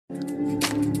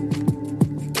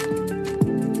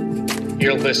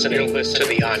You're listening to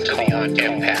the On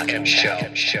Empath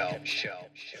Show.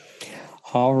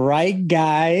 All right,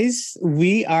 guys,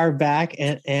 we are back,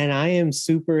 and I am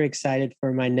super excited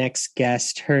for my next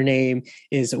guest. Her name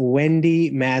is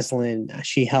Wendy Maslin.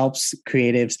 She helps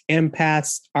creatives,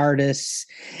 empaths, artists,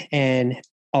 and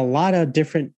a lot of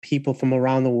different people from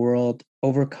around the world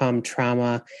overcome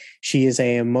trauma. She is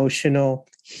an emotional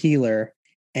healer,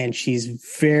 and she's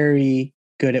very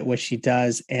good at what she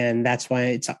does. And that's why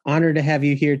it's an honor to have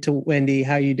you here. To Wendy,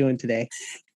 how are you doing today?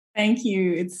 Thank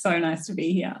you. It's so nice to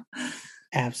be here.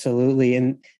 Absolutely.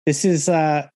 And this is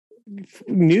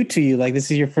new to you. Like,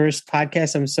 this is your first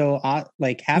podcast. I'm so happy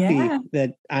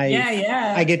that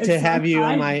I get to have you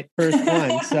on my first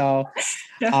one. So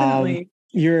definitely.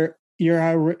 You're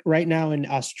right now in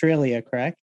Australia,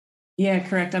 correct? Yeah,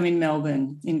 correct. I'm in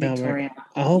Melbourne, in Victoria.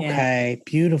 Okay. Yeah.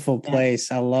 Beautiful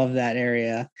place. Yeah. I love that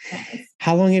area.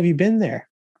 How long have you been there?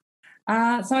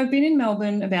 So I've been in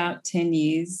Melbourne about 10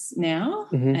 years now,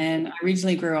 and I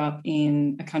originally grew up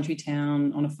in a country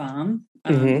town on a farm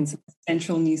in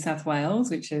central New South Wales,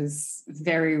 which is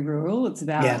very rural. It's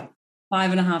about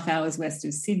 5.5 hours west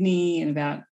of Sydney and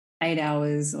about 8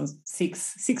 hours or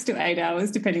six to 8 hours,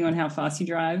 depending on how fast you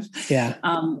drive. Yeah.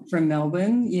 From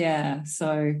Melbourne. Yeah.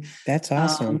 So that's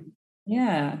awesome.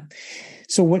 Yeah.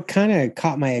 So what kind of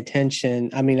caught my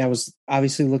attention? I mean, I was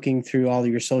obviously looking through all of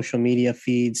your social media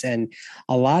feeds, and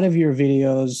a lot of your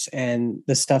videos and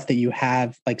the stuff that you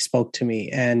have spoke to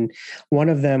me. And one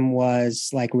of them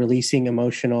was releasing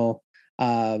emotional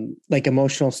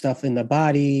stuff in the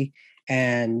body.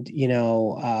 And,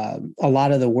 a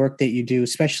lot of the work that you do,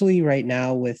 especially right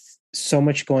now with so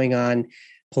much going on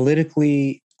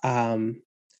politically,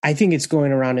 I think it's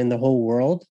going around in the whole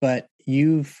world, but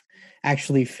you've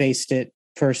actually faced it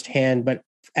firsthand. But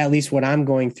at least what I'm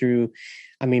going through,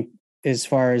 I mean, as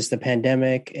far as the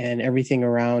pandemic and everything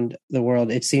around the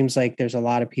world, it seems like there's a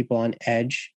lot of people on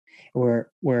edge. We're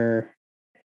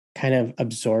kind of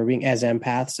absorbing, as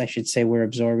empaths, I should say, we're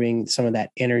absorbing some of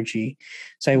that energy.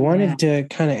 So I wanted to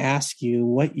kind of ask you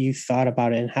what you thought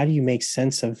about it, and how do you make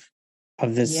sense of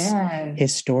this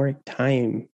historic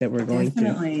time that we're going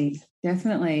through?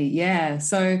 Definitely. Yeah.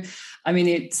 So, I mean,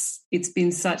 it's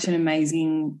been such an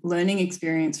amazing learning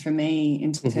experience for me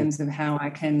in terms of how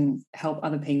I can help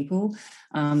other people.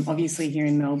 Obviously here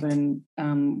in Melbourne,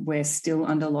 we're still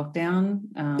under lockdown.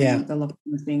 The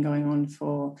lockdown has been going on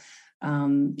for,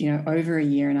 over a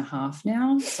year and a half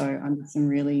now. So under some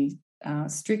really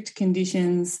strict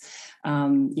conditions,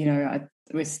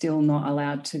 we're still not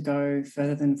allowed to go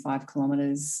further than 5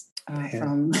 kilometres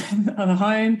from the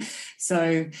home.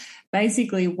 So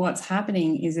basically what's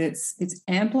happening is it's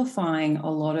amplifying a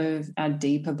lot of our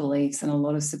deeper beliefs and a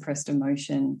lot of suppressed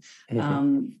emotion,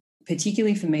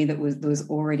 particularly for me that was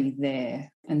already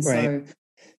there. And so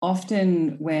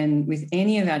often when with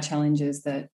any of our challenges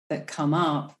that come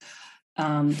up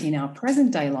in our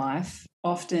present day life,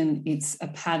 often it's a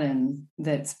pattern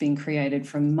that's been created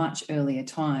from much earlier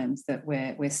times that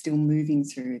we're still moving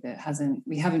through, that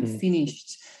we haven't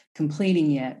finished completing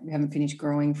yet, we haven't finished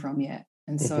growing from yet.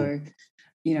 And so,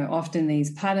 often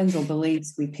these patterns or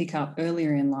beliefs we pick up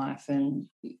earlier in life, and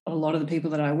a lot of the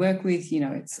people that I work with,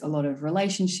 it's a lot of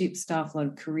relationship stuff, a lot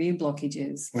of career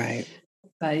blockages. Right.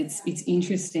 But it's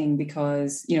interesting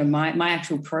because, my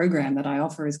actual program that I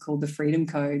offer is called the Freedom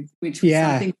Code, which was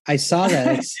something I saw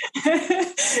that.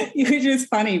 which was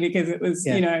funny because it was,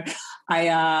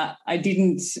 I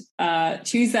didn't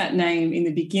choose that name in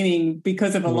the beginning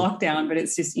because of a lockdown, but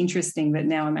it's just interesting that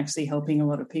now I'm actually helping a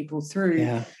lot of people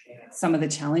through some of the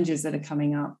challenges that are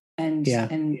coming up and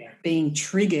being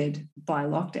triggered by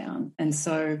lockdown. And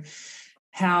so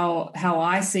how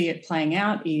I see it playing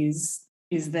out is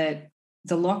that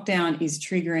the lockdown is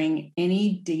triggering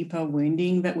any deeper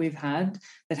wounding that we've had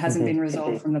that hasn't been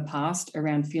resolved from the past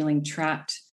around feeling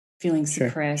trapped, feeling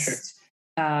suppressed,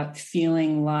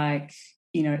 feeling like,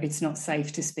 it's not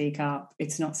safe to speak up,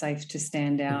 it's not safe to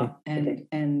stand out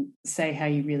and say how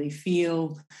you really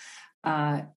feel.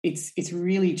 It's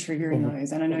really triggering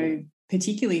those. And I know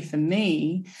particularly for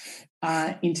me,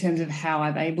 in terms of how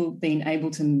I've been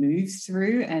able to move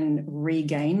through and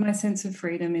regain my sense of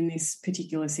freedom in this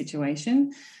particular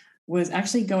situation, was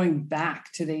actually going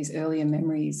back to these earlier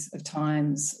memories of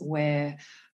times where,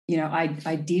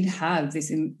 I did have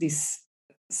this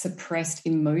suppressed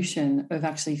emotion of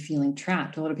actually feeling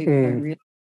trapped. A lot of people don't realize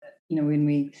that, when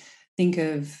we think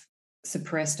of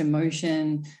suppressed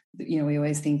emotion, we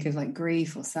always think of like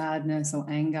grief or sadness or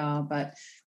anger, but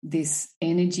this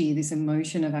energy, this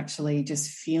emotion of actually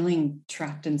just feeling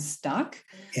trapped and stuck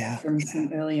from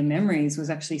some earlier memories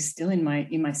was actually still in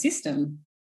my system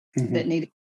that needed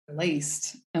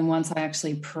released. And once I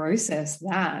actually processed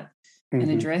that and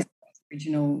Mm-hmm. addressed the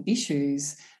original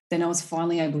issues, then I was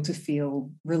finally able to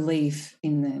feel relief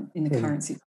in the current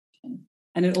situation.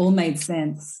 And it all made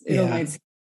sense. It all made sense.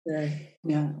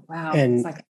 Wow. And it's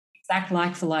like exact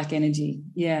like for like energy.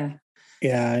 Yeah.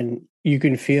 Yeah. And you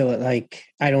can feel it. Like,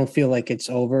 I don't feel like it's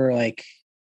over. Like,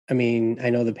 I mean, I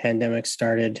know the pandemic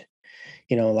started,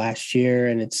 last year,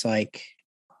 and it's like,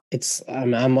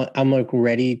 I'm like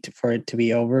ready for it to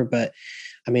be over. But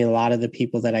I mean, a lot of the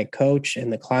people that I coach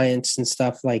and the clients and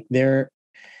stuff, like they're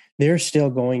still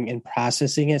going and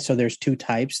processing it. So there's two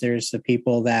types. There's the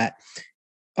people that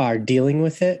are dealing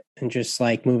with it and just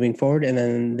like moving forward. And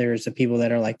then there's the people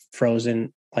that are like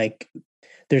frozen, like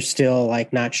they're still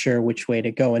like not sure which way to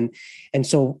go. And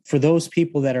so for those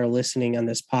people that are listening on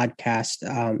this podcast,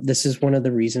 this is one of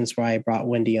the reasons why I brought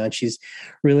Wendy on. She's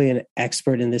really an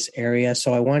expert in this area.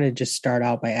 So I want to just start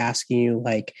out by asking you,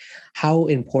 like, how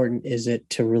important is it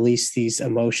to release these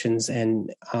emotions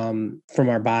and from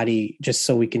our body, just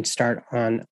so we can start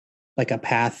on like a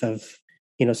path of,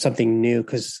 something new?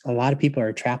 Because a lot of people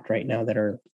are trapped right now that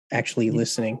are actually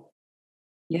listening.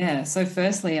 Yeah. So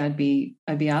firstly, I'd be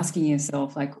asking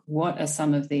yourself, like, what are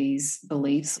some of these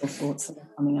beliefs or thoughts that are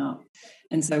coming up?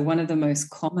 And so one of the most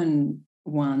common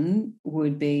one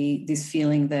would be this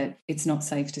feeling that it's not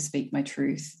safe to speak my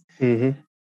truth. Mm-hmm.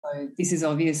 So this is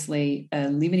obviously a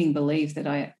limiting belief that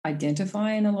I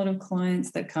identify in a lot of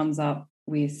clients that comes up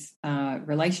with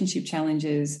relationship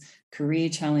challenges, career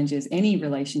challenges, any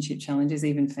relationship challenges,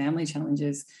 even family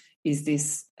challenges, is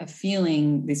this a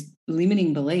feeling, this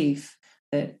limiting belief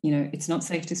that, it's not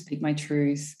safe to speak my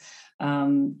truth.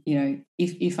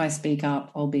 If I speak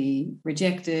up, I'll be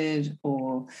rejected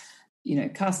or,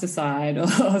 cast aside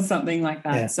or something like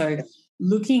that. Yeah. So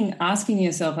asking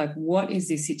yourself, like, what is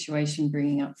this situation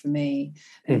bringing up for me?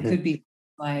 And it could be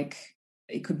like,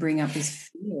 it could bring up this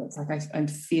fear. It's like, I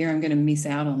fear I'm going to miss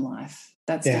out on life.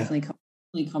 That's definitely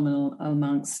common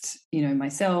amongst,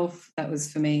 myself. That was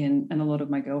for me and a lot of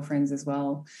my girlfriends as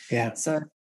well. Yeah. So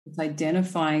it's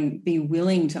identifying, be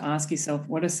willing to ask yourself,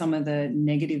 what are some of the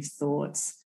negative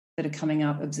thoughts that are coming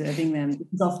up, observing them?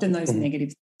 Because often those negative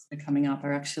thoughts that are coming up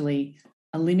are actually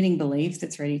a limiting belief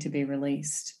that's ready to be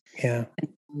released. Yeah.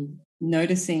 And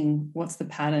noticing what's the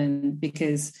pattern,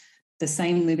 because the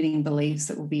same limiting beliefs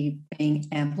that will be being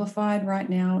amplified right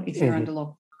now, if you're under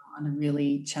lockdown under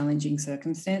really challenging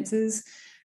circumstances,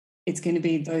 it's going to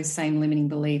be those same limiting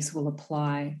beliefs will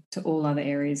apply to all other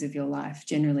areas of your life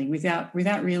generally without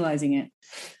realizing it.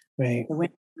 Right. So when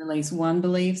we release one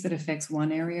belief that affects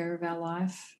one area of our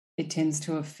life, it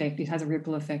has a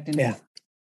ripple effect and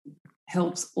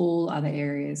helps all other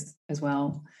areas as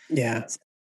well. Yeah. So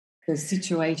the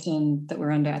situation that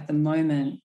we're under at the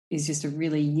moment is just a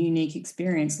really unique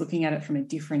experience, looking at it from a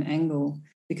different angle,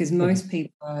 because most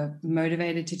people are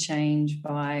motivated to change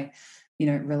by,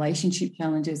 relationship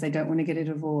challenges. They don't want to get a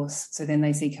divorce, so then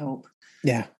they seek help.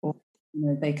 Yeah. Or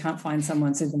they can't find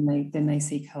someone, so then they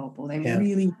seek help. Or they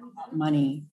really want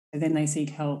money, so then they seek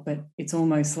help. But it's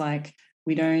almost like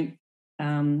we don't.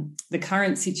 The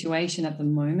current situation at the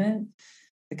moment,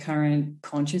 the current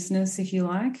consciousness, if you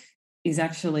like, is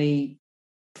actually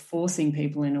forcing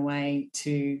people in a way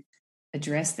to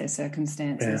address their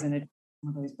circumstances and some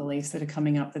of those beliefs that are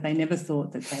coming up that they never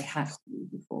thought that they had to do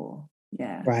before.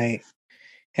 Yeah. Right.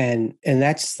 And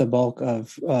that's the bulk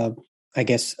of, I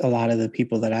guess, a lot of the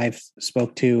people that I've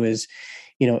spoke to is,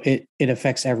 it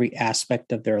affects every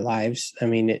aspect of their lives. I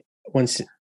mean, once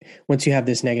you have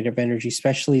this negative energy,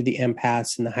 especially the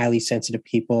empaths and the highly sensitive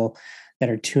people that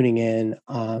are tuning in,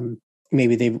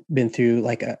 maybe they've been through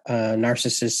like a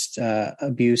narcissist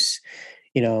abuse,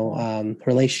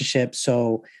 relationship.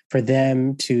 So for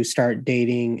them to start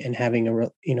dating and having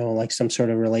like some sort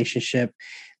of relationship,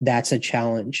 that's a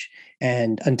challenge.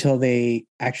 And until they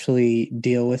actually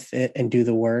deal with it and do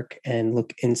the work and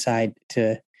look inside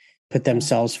to put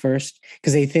themselves first,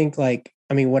 because they think like,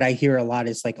 I mean, what I hear a lot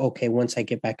is like, okay, once I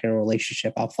get back in a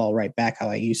relationship, I'll fall right back how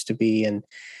I used to be. And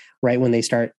right when they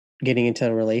start getting into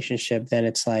a relationship, then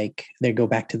it's like they go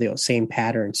back to the same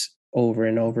patterns over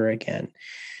and over again.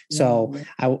 So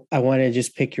I want to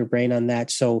just pick your brain on that.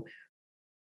 So,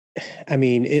 I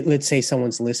mean, let's say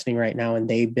someone's listening right now and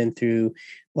they've been through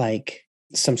like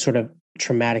some sort of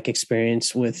traumatic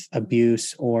experience with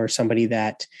abuse, or somebody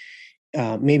that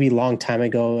maybe a long time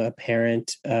ago, a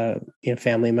parent,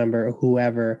 family member, or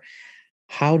whoever.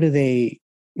 How do they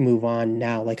move on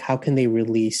now? Like, how can they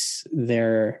release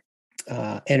their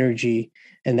energy?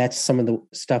 And that's some of the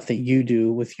stuff that you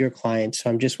do with your clients. So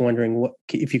I'm just wondering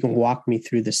if you can walk me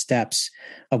through the steps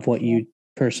of what you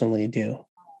personally do.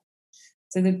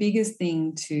 So the biggest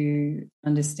thing to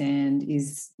understand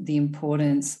is the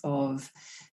importance of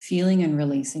feeling and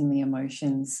releasing the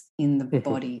emotions in the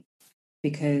body,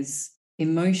 because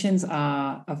emotions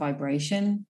are a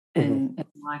vibration and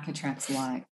like attracts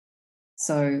like.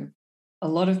 So a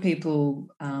lot of people,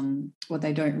 what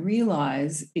they don't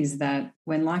realize is that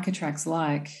when like attracts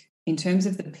like, in terms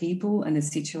of the people and the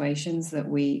situations that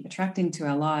we attract into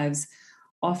our lives,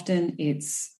 often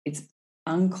it's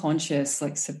unconscious,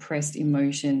 like suppressed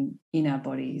emotion in our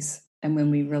bodies. And when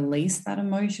we release that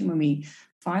emotion, when we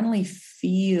finally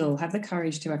have the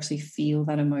courage to actually feel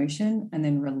that emotion and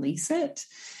then release it,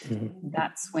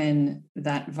 that's when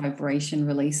that vibration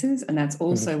releases. And that's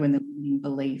also when the limiting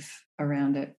belief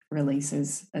around it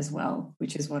releases as well,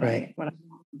 which is what I want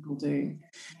people do.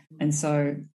 And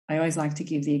so I always like to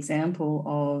give the example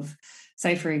of,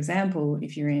 say, for example,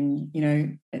 if you're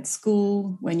in, at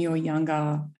school when you're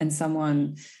younger and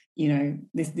someone,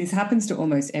 this happens to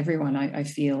almost everyone. I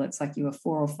feel it's like you were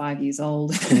 4 or 5 years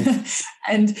old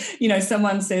and,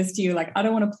 someone says to you, like, I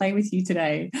don't want to play with you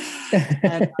today.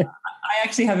 And I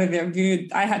actually have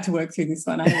I had to work through this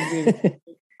one. I have a very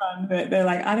fun, but they're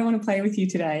like, I don't want to play with you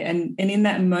today. And in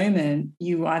that moment,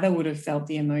 you either would have felt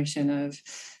the emotion of,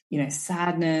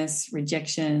 sadness,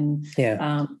 rejection.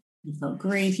 Yeah. You felt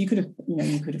grief. You could have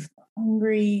felt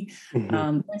hungry.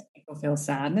 Most people feel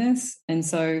sadness. And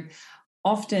so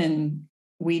often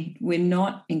we're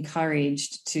not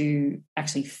encouraged to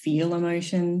actually feel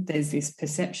emotion. There's this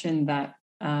perception that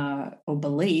or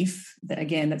belief that,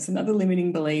 again, that's another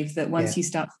limiting belief, that once you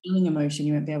start feeling emotion,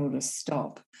 you won't be able to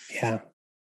stop. Yeah.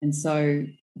 And so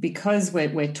because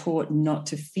we're taught not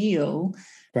to feel,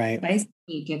 basically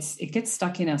it gets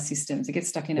stuck in our systems, it gets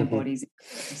stuck in our bodies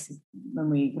when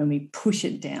we push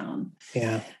it down.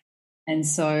 Yeah. And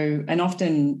so, and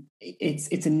often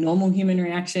it's a normal human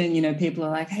reaction. People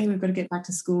are like, hey, we've got to get back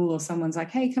to school, or someone's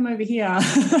like, hey, come over here.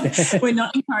 We're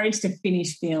not encouraged to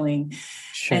finish feeling.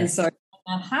 Sure. And so when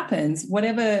that happens,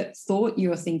 whatever thought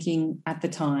you're thinking at the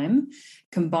time,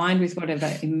 combined with whatever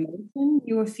emotion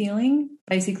you are feeling,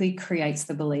 basically creates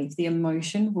the belief. The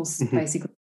emotion will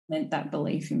basically cement that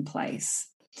belief in place.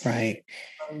 Right.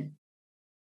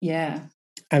 Yeah.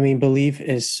 I mean, belief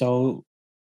is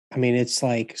it's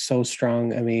like so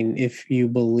strong. I mean, if you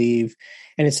believe,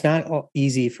 and it's not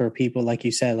easy for people, like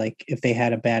you said, like if they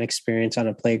had a bad experience on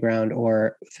a playground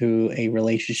or through a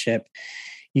relationship,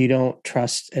 you don't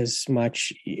trust as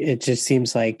much. It just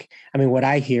seems like, what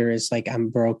I hear is like, I'm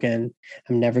broken.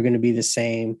 I'm never going to be the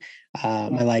same.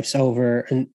 My life's over.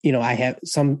 And, I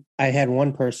had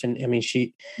one person,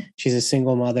 she's a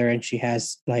single mother and she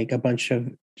has like a bunch of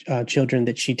children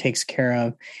that she takes care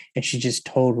of. And she just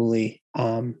totally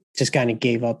just kind of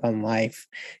gave up on life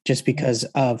just because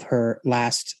of her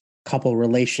last couple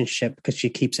relationship, because she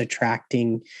keeps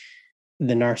attracting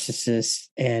the narcissist.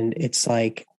 And it's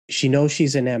like, she knows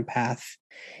she's an empath,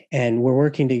 and we're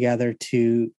working together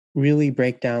to really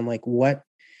break down like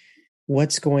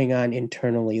what's going on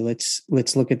internally.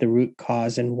 Let's look at the root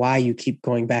cause and why you keep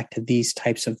going back to these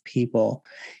types of people.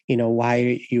 Why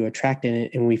are you attracted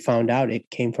it? And we found out it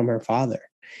came from her father.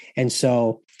 And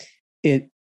so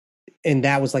and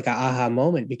that was like an aha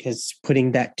moment, because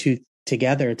putting that two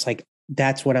together, it's like,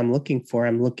 that's what I'm looking for.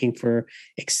 I'm looking for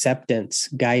acceptance,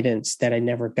 guidance that I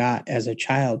never got as a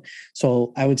child.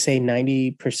 So I would say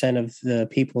 90% of the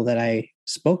people that I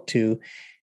spoke to,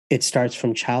 it starts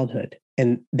from childhood,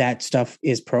 and that stuff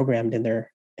is programmed in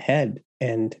their head.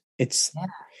 And it's,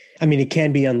 it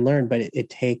can be unlearned, but it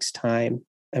takes time.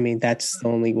 That's the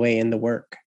only way in the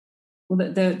work.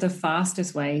 Well, the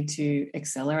fastest way to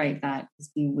accelerate that is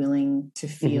be willing to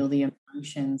feel the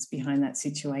emotions behind that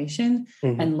situation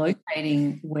and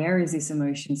locating, where is this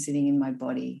emotion sitting in my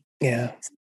body? Yeah.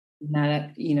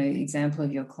 That, example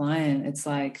of your client, it's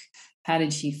like, how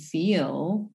did she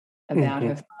feel about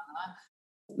her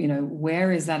father?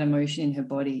 Where is that emotion in her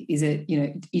body? Is it,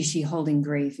 is she holding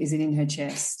grief? Is it in her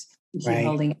chest? Is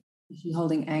she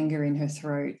holding anger in her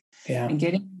throat? Yeah. And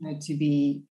getting her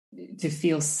to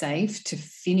feel safe to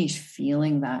finish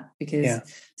feeling that, because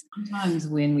sometimes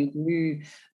when we do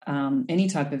any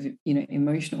type of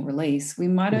emotional release, we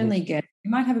might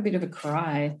might have a bit of a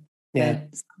cry, but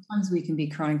sometimes we can be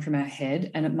crying from our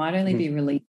head, and it might only be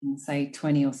releasing, say,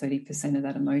 20 or 30% of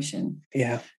that emotion.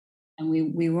 And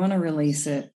we want to release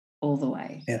it all the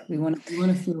way. We want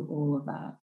to feel all of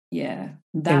that.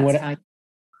 That's how.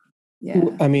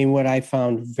 What I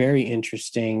found very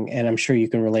interesting, and I'm sure you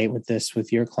can relate with this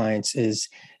with your clients, is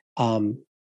a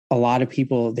lot of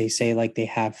people, they say like they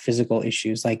have physical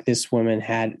issues. Like this woman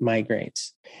had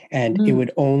migraines, and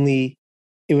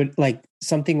it it would like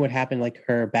something would happen, like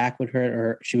her back would hurt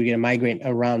or she would get a migraine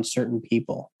around certain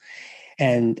people.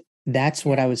 And that's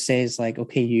what I would say is like,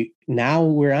 okay, now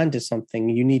we're onto something.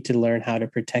 You need to learn how to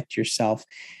protect yourself,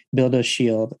 build a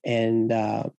shield. And,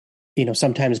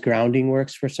 sometimes grounding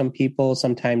works for some people,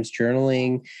 sometimes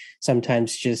journaling,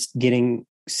 sometimes just getting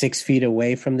 6 feet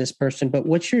away from this person. But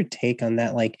what's your take on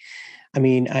that? Like, I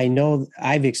mean, I know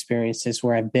I've experienced this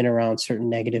where I've been around certain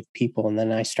negative people and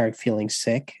then I start feeling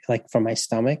sick, like from my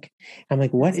stomach. I'm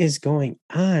like, what is going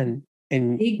on?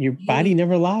 And your body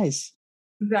never lies.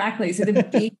 Exactly. So the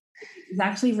big is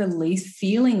actually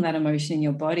feeling that emotion in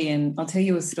your body. And I'll tell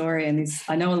you a story. And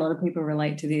I know a lot of people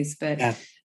relate to this, but a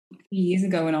few years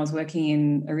ago when I was working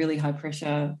in a really high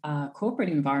pressure corporate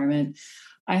environment,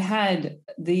 I had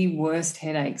the worst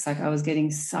headaches. Like I was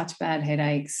getting such bad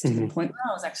headaches to the point where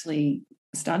I was actually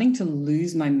starting to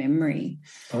lose my memory.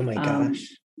 Oh my gosh.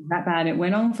 That bad. It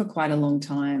went on for quite a long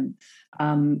time.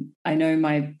 I know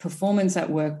my performance at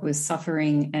work was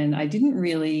suffering, and I didn't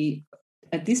really,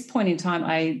 at this point in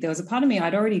time, there was a part of me,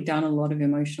 I'd already done a lot of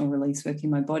emotional release work in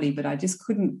my body, but I just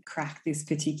couldn't crack this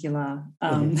particular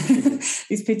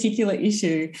this particular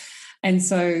issue. And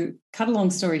so, cut a long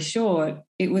story short,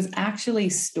 it was actually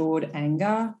stored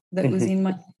anger that was in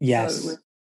my head. Yes. So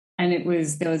there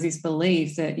was this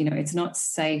belief that, it's not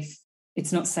safe.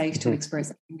 It's not safe to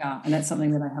express anger. And that's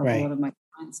something that I help a lot of my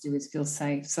clients do, is feel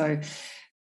safe. So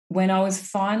when I was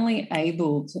finally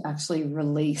able to actually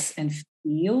release and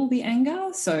feel the anger,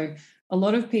 so a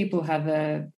lot of people have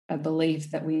a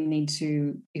belief that we need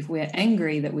to, if we're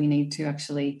angry, that we need to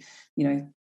actually,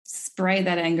 spray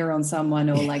that anger on someone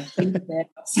or like beat them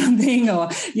or something, or,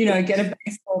 get a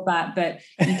baseball bat, but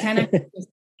you can actually just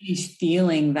finish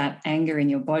feeling that anger in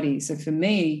your body. So for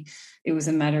me, it was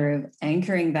a matter of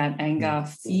anchoring that anger,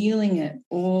 feeling it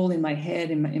all in my head,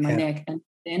 in my neck, and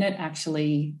then it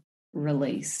actually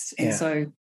released. And so,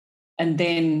 and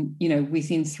then,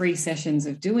 within 3 sessions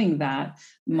of doing that,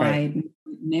 my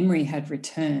memory had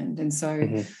returned. And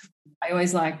so I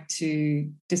always like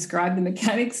to describe the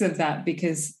mechanics of that,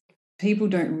 because people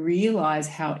don't realize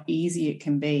how easy it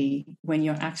can be when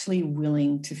you're actually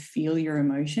willing to feel your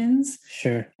emotions.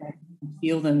 Sure. And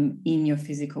feel them in your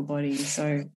physical body.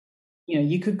 So,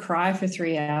 you could cry for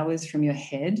 3 hours from your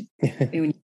head when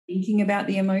you're thinking about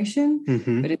the emotion,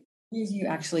 but as soon as you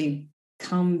actually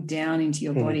come down into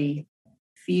your body,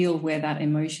 feel where that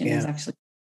emotion is actually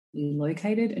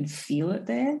located and feel it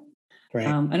there. Right.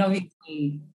 And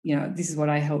obviously, this is what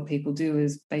I help people do,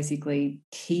 is basically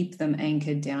keep them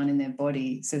anchored down in their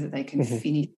body so that they can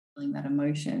finish feeling that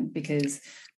emotion. Because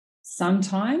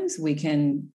sometimes we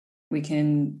can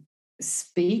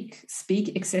speak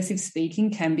excessive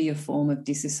speaking can be a form of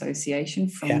disassociation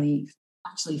from the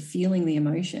actually feeling the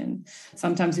emotion.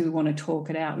 Sometimes we want to talk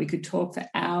it out. We could talk for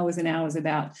hours and hours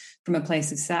about from a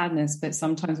place of sadness, but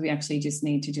sometimes we actually just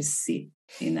need to just sit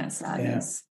in that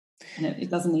sadness. And it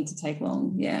doesn't need to take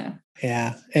long.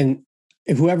 Yeah. And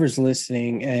whoever's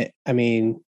listening, I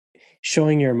mean,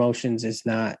 showing your emotions is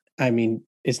not,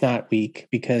 it's not weak,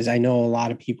 because I know a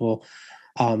lot of people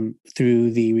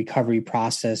through the recovery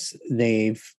process,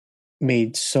 they've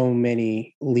made so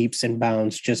many leaps and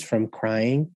bounds just from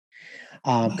crying,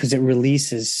 because it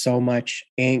releases so much,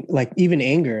 like even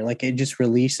anger, like it just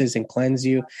releases and cleanses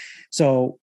you.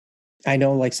 So I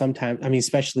know, like sometimes,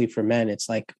 especially for men, it's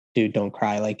like, dude, don't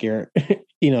cry like you're,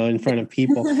 in front of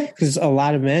people, because a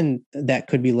lot of men that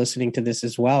could be listening to this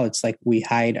as well, it's like we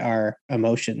hide our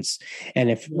emotions. And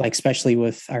if like, especially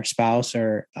with our spouse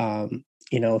or,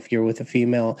 if you're with a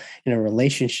female in a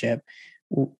relationship,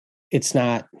 it's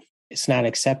not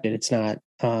accepted. It's not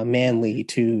manly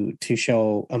to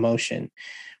show emotion.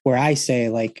 Where I say,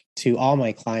 like, to all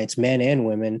my clients, men and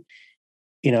women,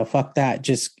 fuck that.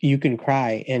 Just, you can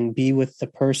cry and be with the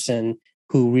person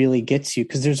who really gets you,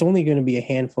 because there's only going to be a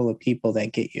handful of people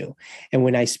that get you. And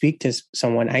when I speak to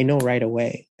someone, I know right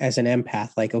away as an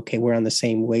empath, like, okay, we're on the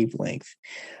same wavelength.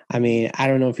 I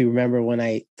don't know if you remember when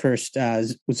I first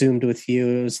Zoomed with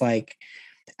you, it was like,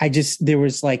 there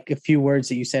was like a few words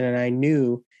that you said, and I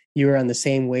knew you were on the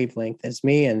same wavelength as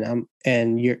me, and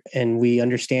we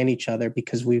understand each other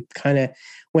because we kind of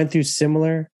went through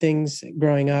similar things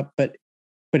growing up, but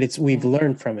we've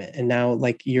learned from it. And now,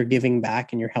 like, you're giving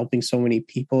back and you're helping so many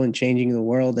people and changing the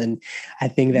world. And I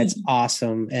think that's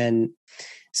awesome. And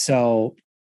so,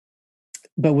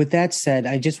 but with that said,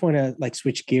 I just want to like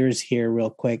switch gears here real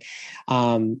quick.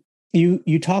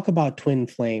 You talk about twin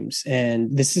flames,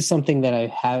 and this is something that I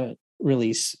haven't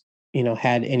really,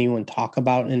 had anyone talk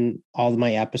about in all of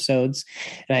my episodes.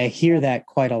 And I hear that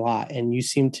quite a lot, and you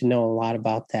seem to know a lot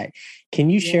about that. Can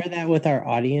you share that with our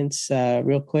audience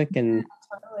real quick? And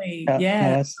totally. Tell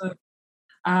Yeah. us.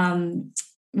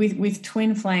 With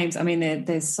twin flames, I mean,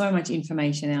 there's so much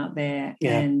information out there,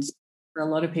 and for a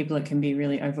lot of people, it can be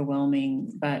really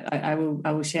overwhelming. But I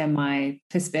will share my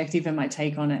perspective and my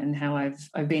take on it, and how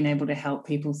I've been able to help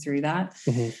people through that.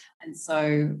 And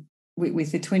so,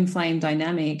 with the twin flame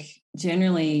dynamic,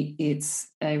 generally, it's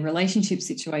a relationship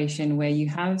situation where you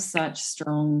have such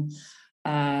strong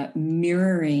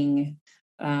mirroring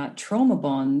trauma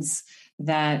bonds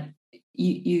that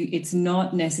it's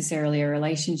not necessarily a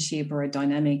relationship or a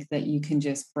dynamic that you can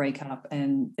just break up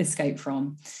and escape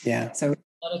from. Yeah. So a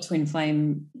lot of twin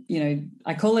flame,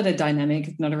 I call it a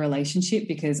dynamic, not a relationship,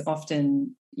 because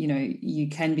often, you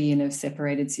can be in a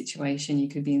separated situation. You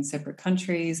could be in separate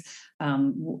countries.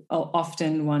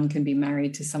 Often one can be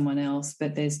married to someone else,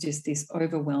 but there's just this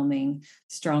overwhelming,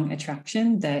 strong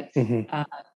attraction that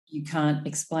you can't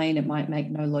explain. It might make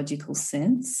no logical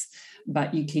sense,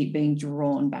 but you keep being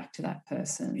drawn back to that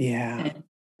person. Yeah.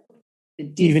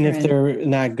 Even if they're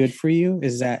not good for you,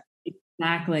 is that?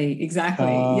 Exactly.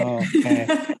 Oh,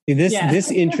 okay. This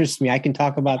interests me. I can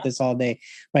talk about this all day,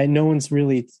 but no one's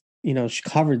really,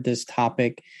 covered this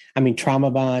topic. I mean, trauma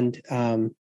bond,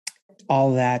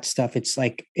 all that stuff. It's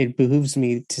like, it behooves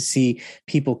me to see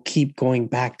people keep going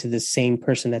back to the same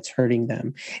person that's hurting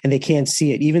them, and they can't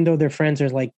see it, even though their friends are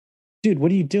like, dude,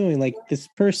 what are you doing? Like, this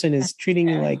person is treating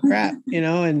you like crap,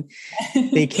 and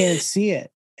they can't see it,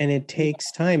 and it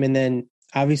takes time. And then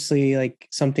obviously, like,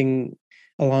 something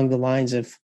along the lines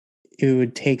of, it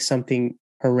would take something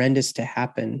horrendous to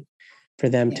happen for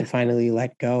them to finally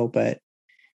let go. But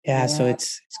so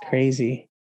it's crazy.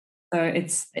 So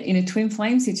it's in a twin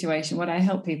flame situation, what I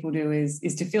help people do is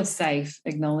to feel safe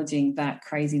acknowledging that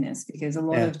craziness, because a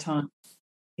lot of times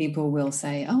people will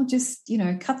say, oh, just,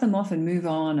 cut them off and move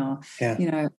on, or,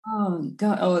 oh,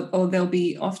 God, or they'll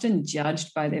be often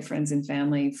judged by their friends and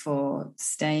family for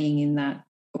staying in that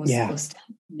or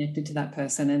staying connected to that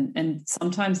person. And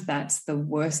sometimes that's the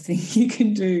worst thing you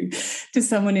can do to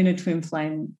someone in a twin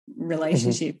flame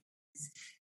relationship.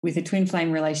 With a twin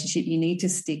flame relationship, you need to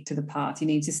stick to the path. You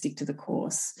need to stick to the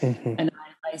course. And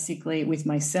I basically, with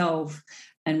myself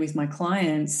and with my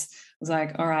clients, was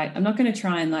like, all right, I'm not going to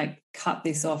try and like cut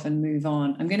this off and move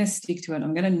on. I'm going to stick to it.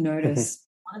 I'm going to notice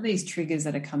one of these triggers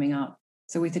that are coming up.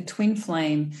 So with a twin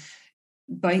flame,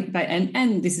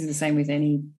 and this is the same with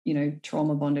any,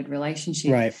 trauma bonded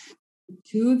relationship. Right. The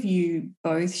two of you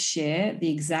both share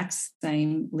the exact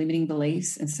same limiting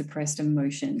beliefs and suppressed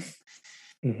emotion.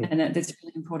 And that's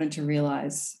really important to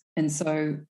realize. And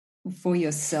so for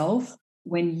yourself,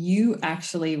 when you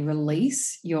actually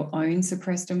release your own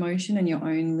suppressed emotion and your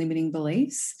own limiting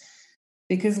beliefs,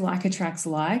 because like attracts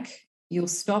like, you'll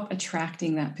stop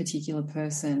attracting that particular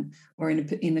person, or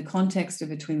in the context of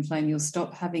a twin flame, you'll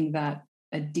stop having that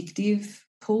addictive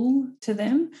pull to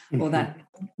them, or that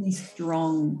really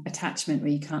strong attachment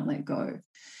where you can't let go.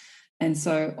 And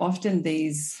so often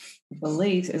these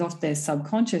beliefs, often their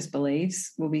subconscious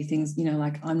beliefs, will be things,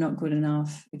 like, I'm not good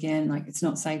enough. Again, like, it's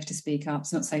not safe to speak up.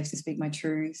 It's not safe to speak my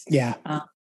truth. I'll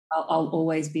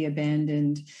always be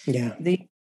abandoned. These are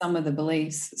some of the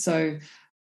beliefs. So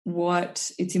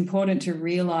it's important to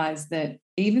realize that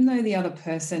even though the other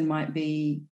person might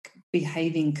be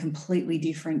behaving completely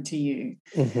different to you,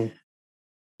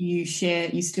 you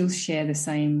still share the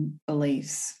same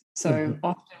beliefs. So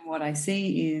often what I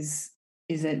see is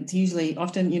that it's usually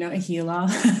often, a healer.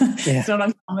 It's not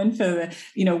uncommon for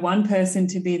one person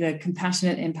to be the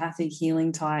compassionate, empathic,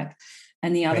 healing type,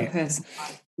 and the other person,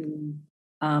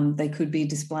 they could be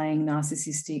displaying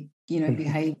narcissistic,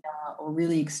 behavior or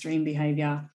really extreme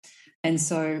behavior. And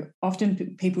so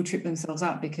often people trip themselves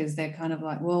up because they're kind of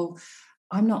like, well,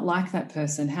 I'm not like that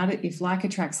person. If like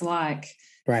attracts like,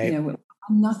 I'm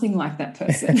nothing like that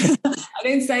person. I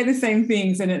don't say the same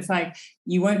things. And it's like,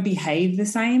 you won't behave the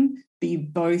same, but you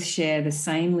both share the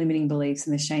same limiting beliefs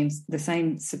and the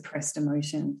same suppressed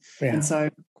emotion. And so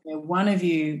one of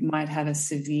you might have a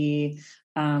severe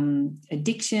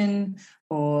addiction,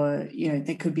 or,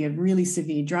 there could be a really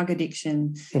severe drug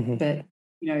addiction, but,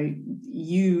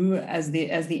 you as the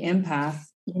empath,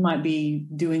 you might be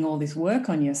doing all this work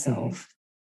on yourself.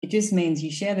 It just means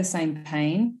you share the same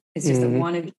pain. It's just that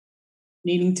one of you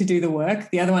needing to do the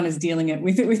work, the other one is dealing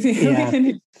with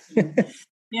it.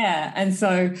 And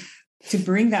so to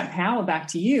bring that power back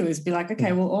to you is be like,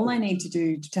 okay, well, all I need to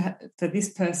do for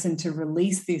this person to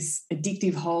release this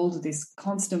addictive hold, this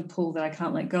constant pull that I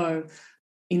can't let go,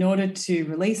 in order to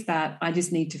release that, I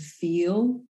just need to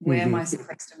feel where my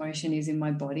suppressed emotion is in my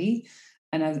body,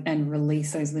 and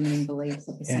release those limiting beliefs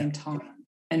at the same time.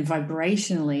 And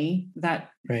vibrationally,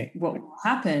 what will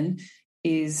happen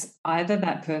is either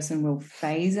that person will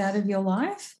phase out of your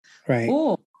life, right,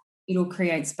 or it'll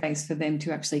create space for them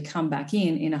to actually come back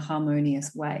in a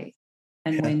harmonious way.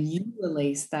 And yeah, when you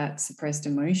release that suppressed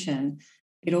emotion,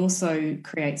 it also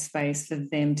creates space for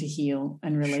them to heal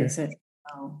and release sure. it.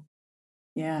 Oh,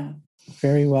 yeah.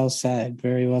 Very well said.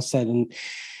 Very well said. And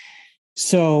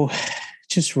so,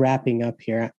 just wrapping up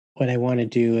here, what I want to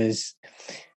do is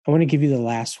I want to give you the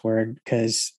last word,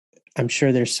 because I'm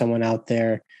sure there's someone out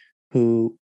there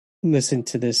who listened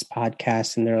to this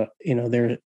podcast and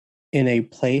they're in a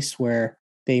place where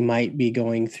they might be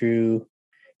going through,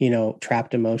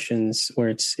 trapped emotions, where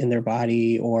it's in their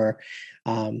body, or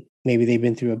maybe they've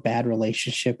been through a bad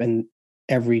relationship, and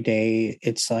every day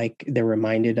it's like they're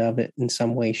reminded of it in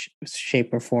some way,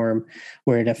 shape, or form,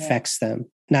 where it affects them,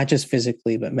 not just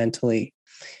physically, but mentally.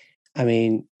 I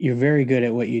mean, you're very good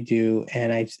at what you do.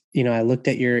 And I looked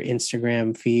at your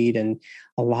Instagram feed, and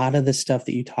a lot of the stuff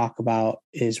that you talk about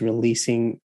is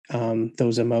releasing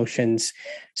those emotions.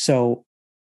 So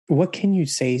what can you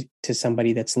say to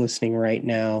somebody that's listening right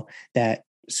now, that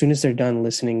as soon as they're done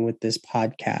listening with this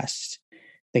podcast,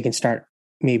 they can start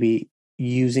maybe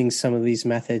using some of these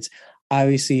methods?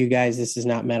 Obviously, you guys, this is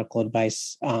not medical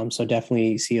advice. So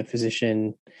definitely see a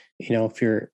physician, if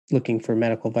you're looking for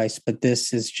medical advice, but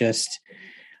this is just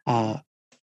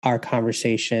our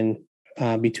conversation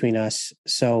between us.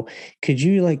 So could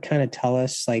you kind of tell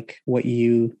us what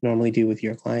you normally do with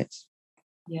your clients?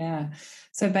 Yeah.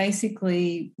 So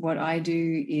basically what I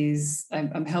do is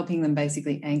I'm helping them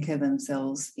basically anchor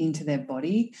themselves into their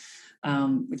body,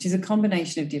 which is a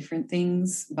combination of different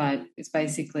things, but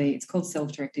it's called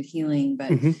self-directed healing,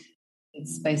 but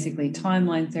it's basically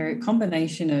timeline therapy,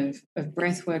 combination of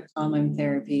breath work, timeline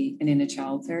therapy, and inner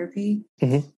child therapy.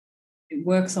 It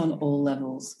works on all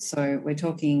levels. So we're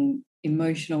talking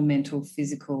emotional, mental,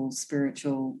 physical,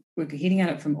 spiritual. We're hitting at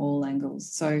it from all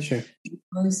angles. So Sure.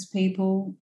 most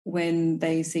people, when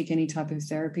they seek any type of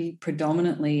therapy,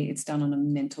 predominantly it's done on a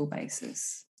mental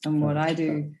basis. And what I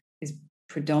do is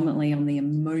predominantly on the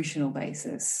emotional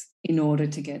basis in order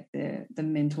to get the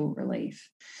mental relief.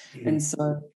 And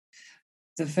so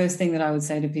the first thing that I would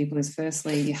say to people is,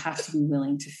 firstly, you have to be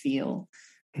willing to feel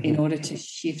in order to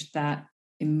shift that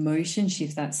emotion,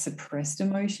 shift that suppressed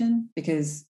emotion.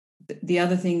 Because the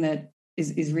other thing that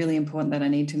is really important that I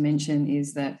need to mention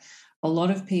is that a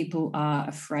lot of people are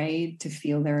afraid to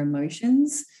feel their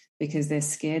emotions because they're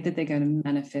scared that they're going to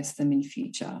manifest them in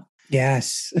future.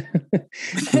 Yes.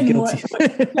 I'm guilty.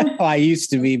 I used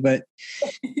to be, but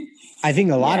I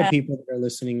think a lot of people that are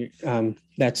listening,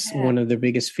 that's one of their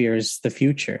biggest fears, the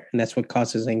future. And that's what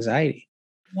causes anxiety.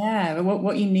 Yeah. But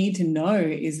what you need to know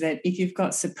is that if you've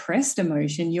got suppressed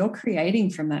emotion, you're creating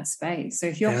from that space. So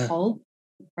if you're holding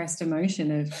suppressed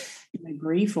emotion of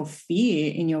grief or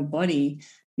fear in your body,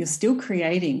 you're still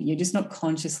creating. You're just not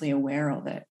consciously aware of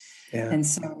it. Yeah. And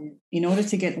so in order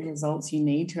to get the results you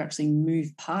need to actually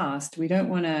move past, we don't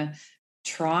want to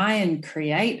try and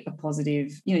create a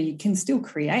positive, you can still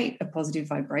create a positive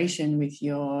vibration with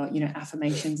your,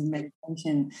 affirmations and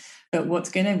meditation, but what's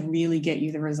going to really get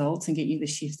you the results and get you the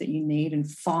shift that you need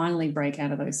and finally break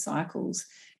out of those cycles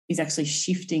is actually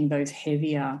shifting those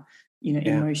heavier,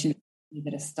 emotions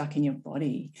that are stuck in your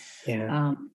body.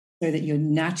 Yeah. So that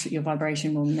your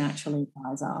vibration will naturally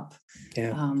rise up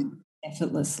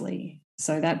effortlessly.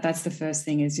 So that's the first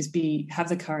thing, is just have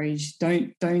the courage.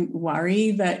 Don't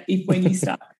worry that if when you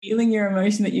start feeling your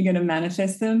emotion that you're going to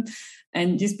manifest them,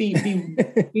 and just be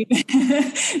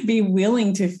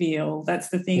willing to feel. That's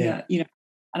the thing that,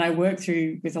 and I work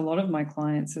through with a lot of my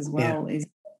clients as well, is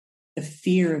the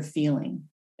fear of feeling.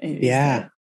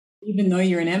 Even though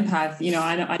you're an empath,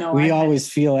 I know we always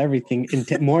feel everything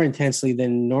more intensely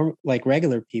than normal, like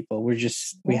regular people.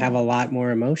 We have a lot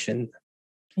more emotion.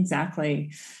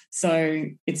 Exactly. So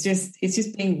it's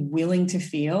just being willing to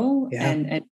feel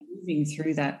and moving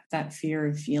through that fear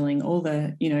of feeling all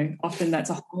the, often that's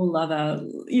a whole other,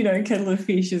 kettle of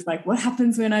fish, is like, what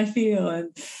happens when I feel?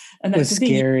 And that's the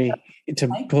scary to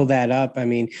pull that up. I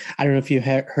mean, I don't know if you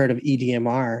heard of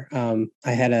EDMR.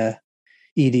 I had a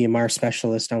EDMR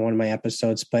specialist on one of my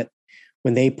episodes, but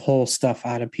when they pull stuff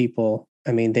out of people,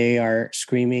 I mean, they are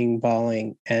screaming,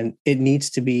 bawling, and it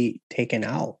needs to be taken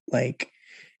out.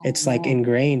 It's like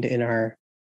ingrained in our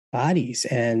bodies.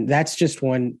 And that's just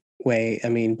one way. I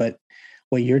mean, but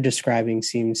what you're describing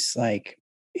seems like,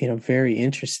 very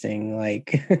interesting.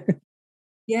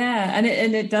 Yeah. And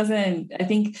it doesn't, I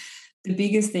think the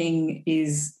biggest thing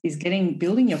is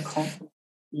building your confidence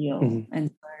feel. And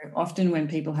so often when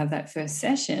people have that first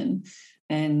session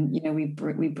and,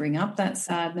 we bring up that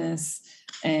sadness,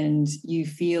 and you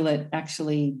feel it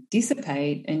actually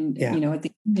dissipate. And, at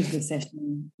the end of the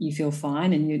session, you feel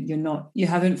fine, and you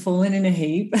haven't fallen in a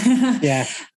heap. Yeah.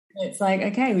 It's like,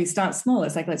 okay, we start small.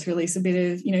 It's like, let's release a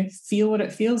bit of, feel what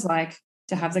it feels like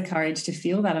to have the courage to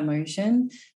feel that emotion,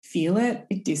 feel it,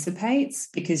 it dissipates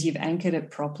because you've anchored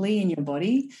it properly in your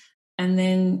body. And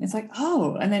then it's like,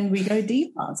 oh, and then we go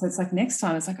deeper. So it's like next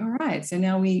time it's like, all right, so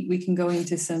now we can go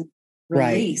into some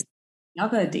release,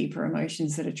 other deeper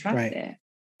emotions that are trapped there.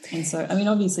 And so, I mean,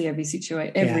 obviously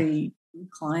every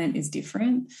client is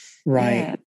different. Right.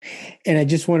 Yeah. And I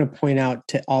just want to point out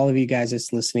to all of you guys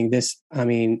that's listening,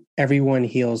 everyone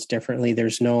heals differently.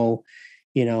 There's no,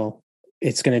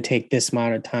 it's going to take this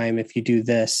amount of time if you do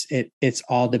this. It's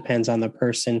all depends on the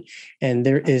person. And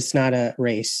there is not a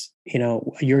race.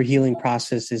 Your healing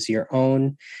process is your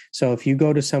own. So if you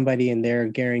go to somebody and they're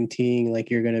guaranteeing like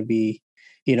you're going to be,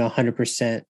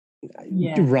 100%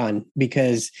 run,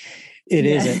 because it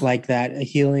isn't like that.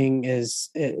 Healing is,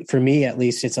 for me at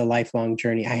least, it's a lifelong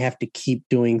journey. I have to keep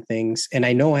doing things, and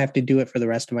I know I have to do it for the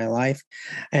rest of my life.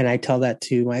 And I tell that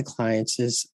to my clients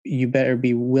is you better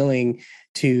be willing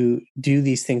to do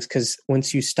these things, because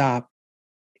once you stop,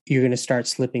 you're going to start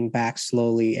slipping back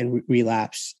slowly and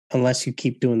relapse unless you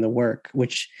keep doing the work,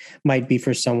 which might be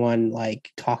for someone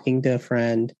like talking to a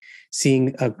friend,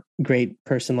 seeing a great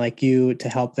person like you to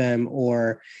help them,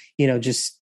 or,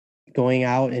 just going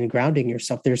out and grounding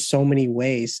yourself. There's so many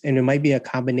ways, and it might be a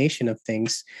combination of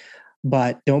things,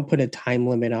 but don't put a time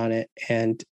limit on it.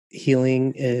 And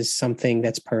healing is something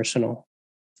that's personal.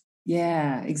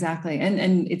 Yeah, exactly.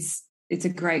 And it's a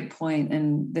great point.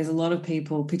 And there's a lot of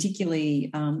people,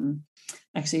 particularly,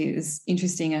 actually, it was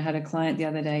interesting. I had a client the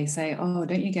other day say, oh,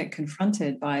 don't you get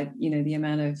confronted by, the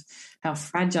amount of how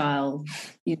fragile,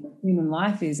 human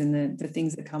life is, and the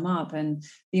things that come up. And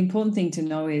the important thing to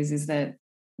know is that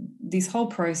this whole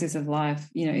process of life,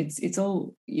 it's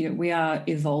all, we are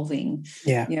evolving.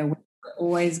 Yeah. We're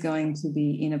always going to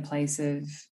be in a place of,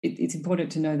 it's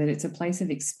important to know that it's a place of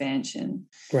expansion.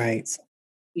 Right. So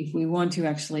if we want to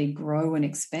actually grow and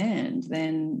expand,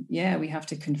 then we have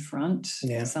to confront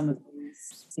some of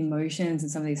these emotions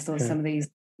and some of these thoughts, some of these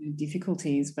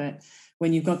difficulties. But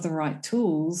when you've got the right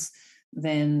tools,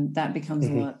 then that becomes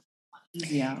a lot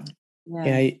easier.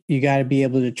 Yeah, you got to be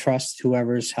able to trust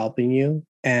whoever's helping you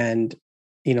and,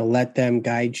 let them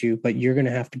guide you. But you're going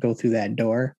to have to go through that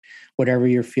door, whatever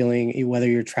you're feeling, whether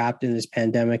you're trapped in this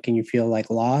pandemic and you feel like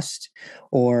lost,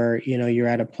 or, you're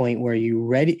at a point where you're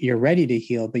ready to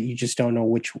heal, but you just don't know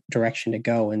which direction to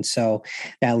go. And so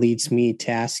that leads me to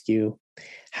ask you,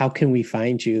 how can we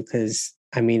find you? Because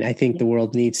I think the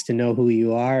world needs to know who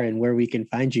you are and where we can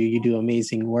find you. You do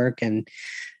amazing work, and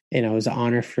it was an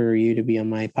honor for you to be on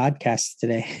my podcast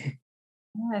today.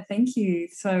 Yeah, thank you.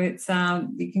 So it's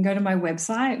you can go to my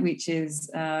website, which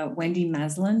is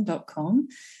wendymaslin.com.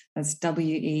 That's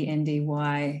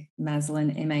WENDY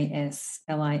Maslin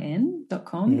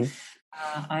MASLIN.com.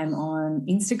 Mm-hmm. I'm on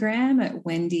Instagram at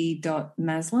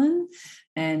wendy.maslin,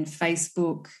 and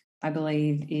Facebook, I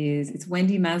believe, it's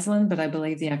Wendy Maslin, but I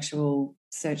believe the actual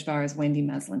search bar is Wendy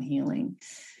Maslin Healing.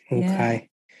 Okay.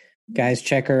 Guys,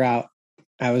 check her out.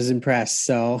 I was impressed.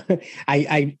 So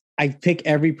I pick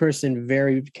every person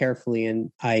very carefully,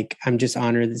 and I'm just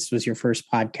honored this was your first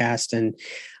podcast, and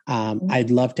I'd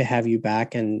love to have you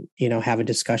back and, have a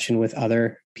discussion with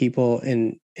other people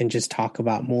and just talk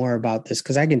about more about this,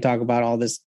 because I can talk about all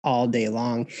this all day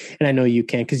long, and I know you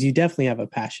can, because you definitely have a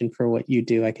passion for what you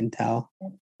do. I can tell.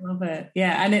 Love it.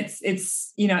 Yeah. And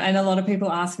it's, and a lot of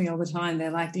people ask me all the time, they're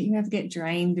like, do you ever get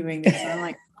drained doing this? And I'm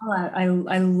like, oh,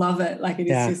 I love it. Like it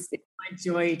is it's my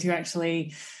joy to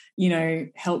actually,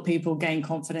 help people gain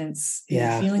confidence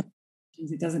in feeling.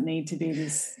 It doesn't need to be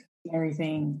this scary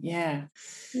thing. Yeah.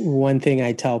 One thing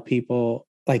I tell people,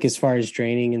 like as far as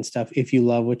draining and stuff, if you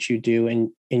love what you do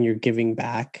and you're giving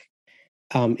back,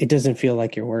 it doesn't feel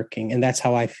like you're working. And that's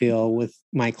how I feel with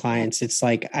my clients. It's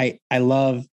like, I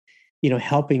love,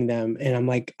 helping them. And I'm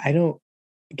like, I don't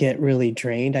get really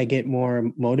drained. I get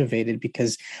more motivated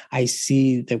because I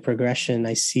see the progression.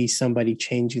 I see somebody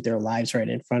changing their lives right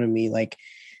in front of me. Like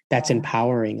that's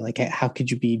empowering. Like how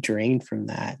could you be drained from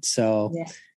that? So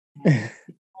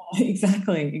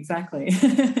exactly.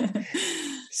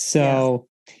 So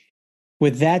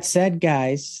with that said,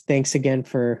 guys, thanks again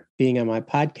for being on my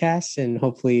podcast, and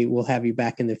hopefully we'll have you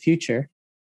back in the future.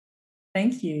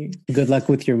 Thank you. Good luck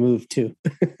with your move too.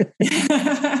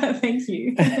 Thank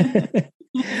you.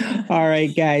 All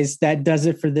right, guys, that does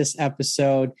it for this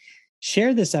episode.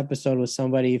 share this episode with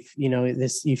somebody. If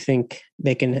you think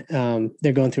they can,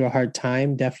 they're going through a hard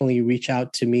time, definitely reach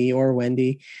out to me or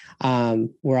Wendy.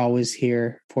 We're always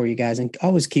here for you guys, and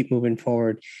always keep moving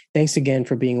forward. Thanks again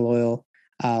for being loyal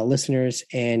listeners,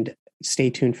 and stay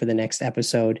tuned for the next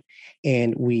episode.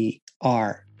 And we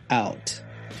are out.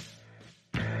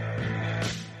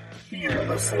 You're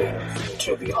listening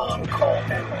to the On Call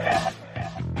Empath